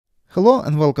Hello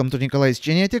and welcome to Nikolay's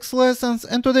genetics lessons,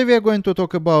 and today we are going to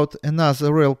talk about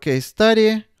another real case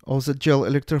study of the gel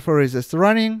electrophoresis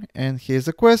running. And here's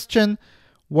a question: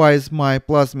 why is my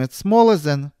plasmid smaller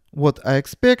than what I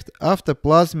expect after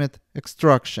plasmid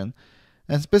extraction?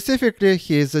 And specifically,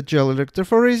 here's a gel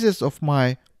electrophoresis of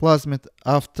my plasmid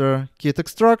after kit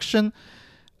extraction.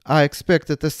 I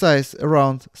expected a size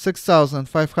around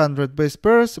 6500 base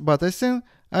pairs, but I think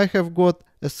I have got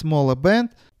a smaller band.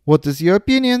 What is your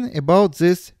opinion about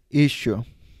this issue?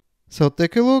 So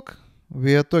take a look.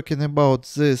 We are talking about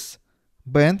this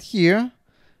band here,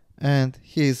 and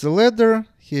here is the ladder,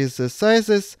 here is the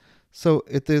sizes. So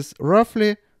it is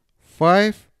roughly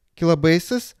 5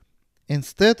 kilobases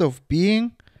instead of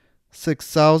being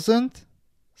 6000.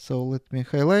 So let me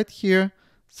highlight here,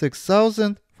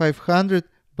 6500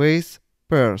 base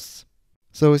pairs.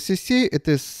 So as you see, it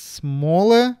is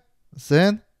smaller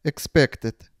than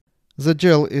expected. The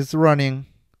gel is running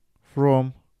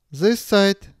from this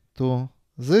side to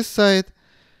this side,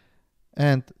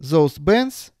 and those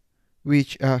bands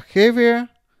which are heavier,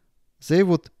 they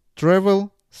would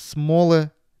travel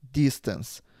smaller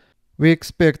distance. We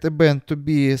expect a band to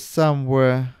be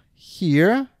somewhere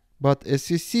here, but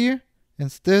as you see,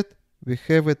 instead we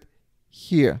have it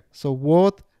here. So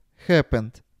what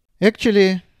happened?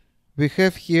 Actually, we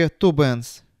have here two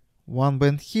bands. One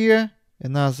band here,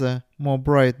 another more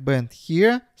bright band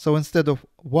here. So instead of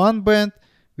one band,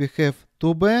 we have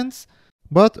two bands,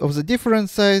 but of the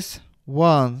different size.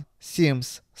 One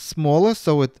seems smaller,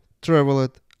 so it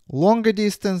traveled longer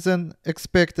distance than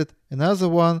expected. Another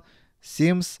one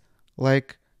seems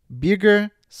like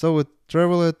bigger, so it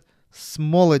traveled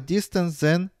smaller distance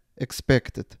than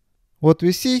expected. What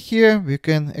we see here, we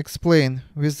can explain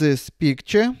with this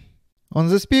picture. On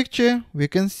this picture, we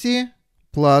can see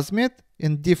plasmid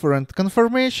in different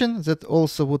conformation that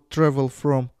also would travel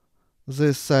from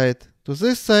this side to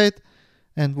this side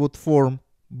and would form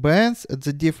bands at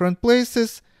the different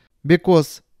places,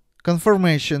 because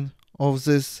conformation of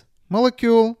this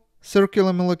molecule,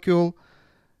 circular molecule,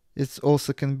 it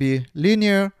also can be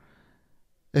linear,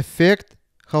 affect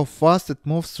how fast it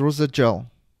moves through the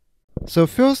gel. So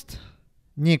first,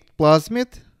 nicked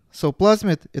plasmid. So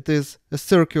plasmid, it is a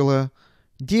circular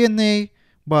DNA.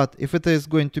 But if it is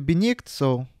going to be nicked,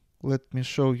 so let me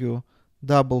show you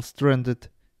double-stranded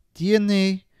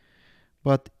DNA.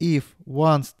 But if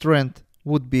one strand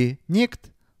would be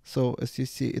nicked, so as you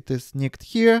see it is nicked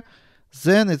here,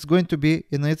 then it's going to be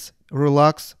in its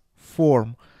relaxed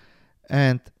form.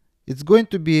 And it's going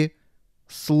to be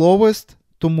slowest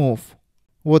to move.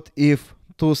 What if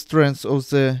two strands of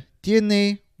the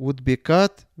DNA would be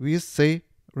cut with, say,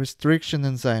 restriction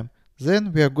enzyme?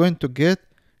 Then we are going to get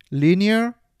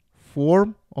linear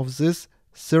form of this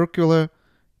circular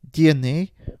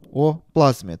DNA or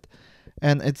plasmid,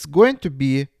 and it's going to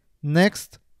be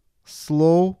next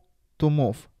slow to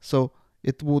move, so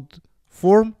it would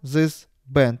form this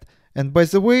band. And by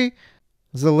the way,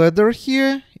 the ladder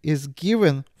here is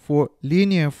given for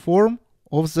linear form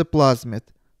of the plasmid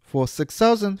for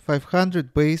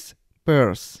 6500 base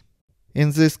pairs.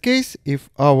 In this case, if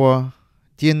our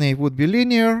DNA would be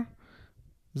linear,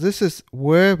 this is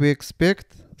where we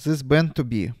expect this band to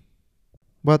be.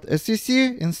 But as you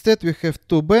see, instead we have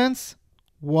two bands,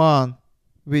 one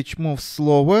which moves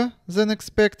slower than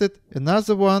expected,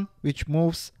 another one which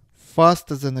moves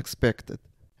faster than expected.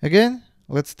 Again,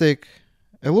 let's take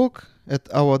a look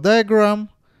at our diagram,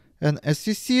 and as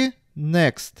you see,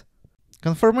 next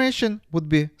conformation would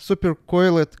be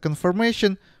supercoiled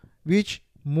conformation, which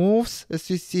moves, as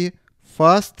you see,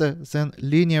 faster than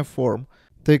linear form.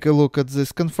 Take a look at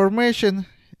this conformation.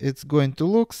 It's going to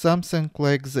look something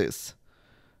like this.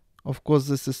 Of course,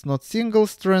 this is not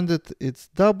single-stranded, it's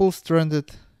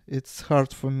double-stranded. It's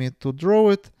hard for me to draw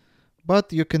it,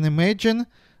 but you can imagine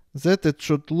that it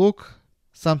should look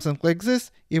something like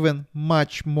this, even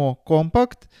much more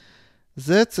compact.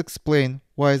 That's explain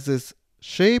why this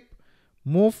shape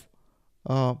move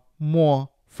more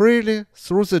freely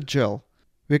through the gel.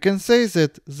 We can say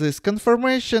that this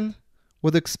conformation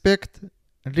would expect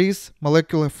less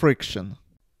molecular friction.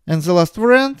 And the last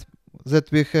variant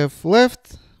that we have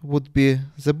left would be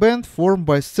the band formed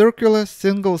by circular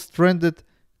single-stranded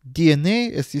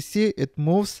DNA. As you see, it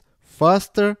moves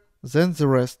faster than the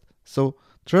rest, so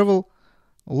travel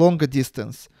longer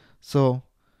distance. So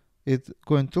it's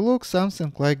going to look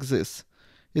something like this.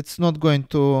 It's not going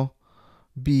to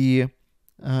be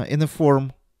in the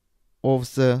form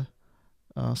of the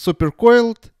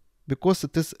supercoiled, because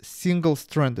it is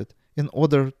single-stranded. In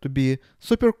order to be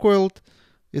supercoiled,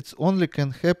 it only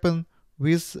can happen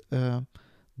with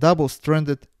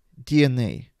double-stranded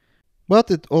DNA. but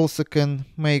it also can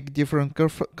make different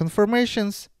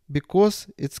conformations because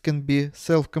it can be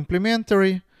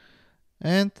self-complementary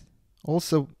and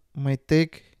also may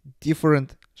take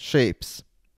different shapes.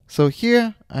 So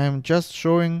here I am just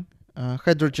showing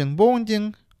hydrogen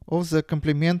bonding of the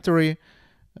complementary,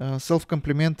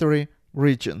 self-complementary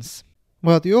regions.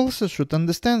 But you also should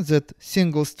understand that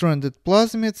single-stranded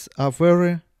plasmids are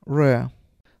very rare.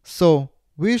 So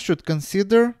we should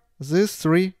consider these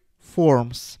three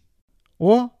forms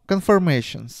or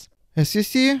conformations. As you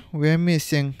see, we are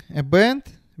missing a band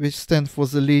which stands for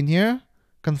the linear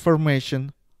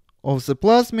conformation of the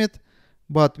plasmid,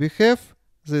 but we have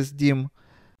this dim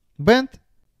band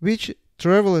which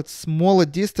travels at smaller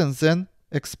distance than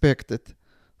expected.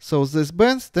 So this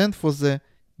band stands for the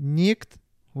nicked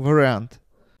variant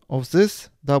of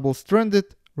this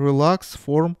double-stranded relaxed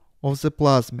form of the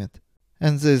plasmid.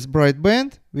 And this bright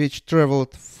band, which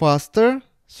traveled faster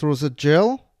through the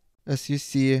gel, as you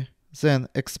see, than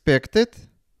expected,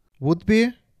 would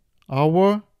be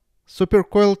our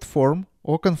supercoiled form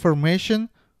or conformation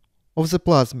of the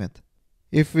plasmid.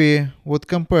 If we would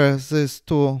compare these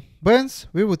two bands,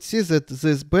 we would see that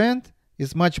this band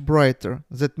is much brighter.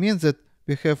 That means that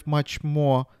we have much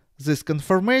more this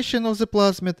conformation of the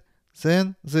plasmid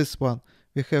than this one.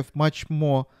 We have much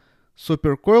more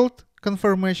supercoiled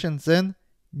conformation than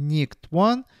nicked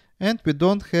one, and we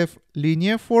don't have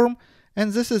linear form,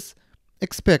 and this is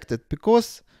expected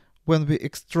because when we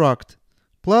extract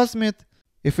plasmid,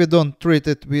 if we don't treat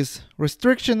it with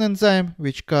restriction enzyme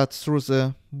which cuts through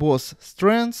the both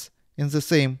strands in the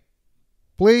same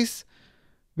place,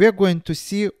 we are going to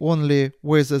see only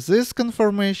whether this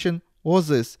conformation or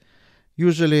this.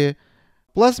 Usually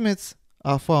plasmids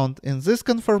are found in this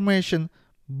conformation,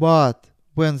 but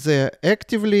when they are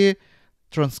actively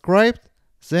transcribed,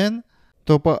 then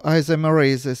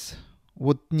topoisomerases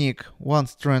would nick one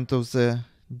strand of the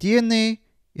DNA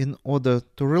in order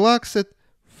to relax it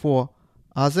for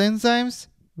other enzymes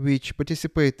which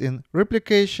participate in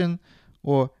replication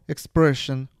or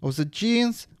expression of the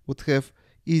genes would have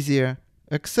easier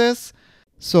access.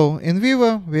 So in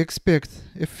vivo we expect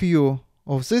a few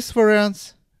of these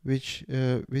variants which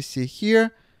we see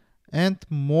here and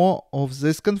more of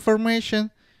this conformation,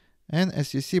 and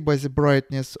as you see by the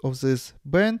brightness of this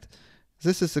band,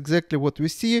 this is exactly what we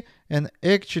see, and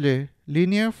actually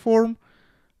linear form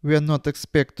we are not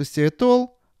expect to see at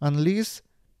all unless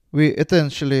we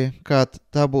essentially cut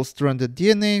double-stranded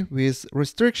DNA with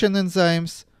restriction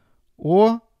enzymes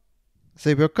or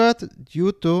they were cut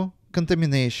due to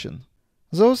contamination.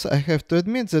 Thus, I have to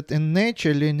admit that in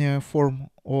nature linear form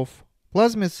of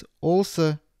plasmids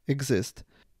also exist.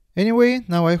 Anyway,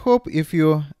 now I hope if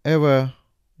you ever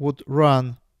would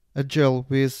run a gel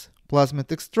with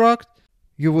plasmid extract,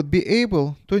 you would be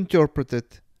able to interpret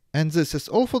it. And this is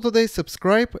all for today.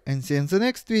 Subscribe and see you in the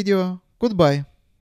next video. Goodbye.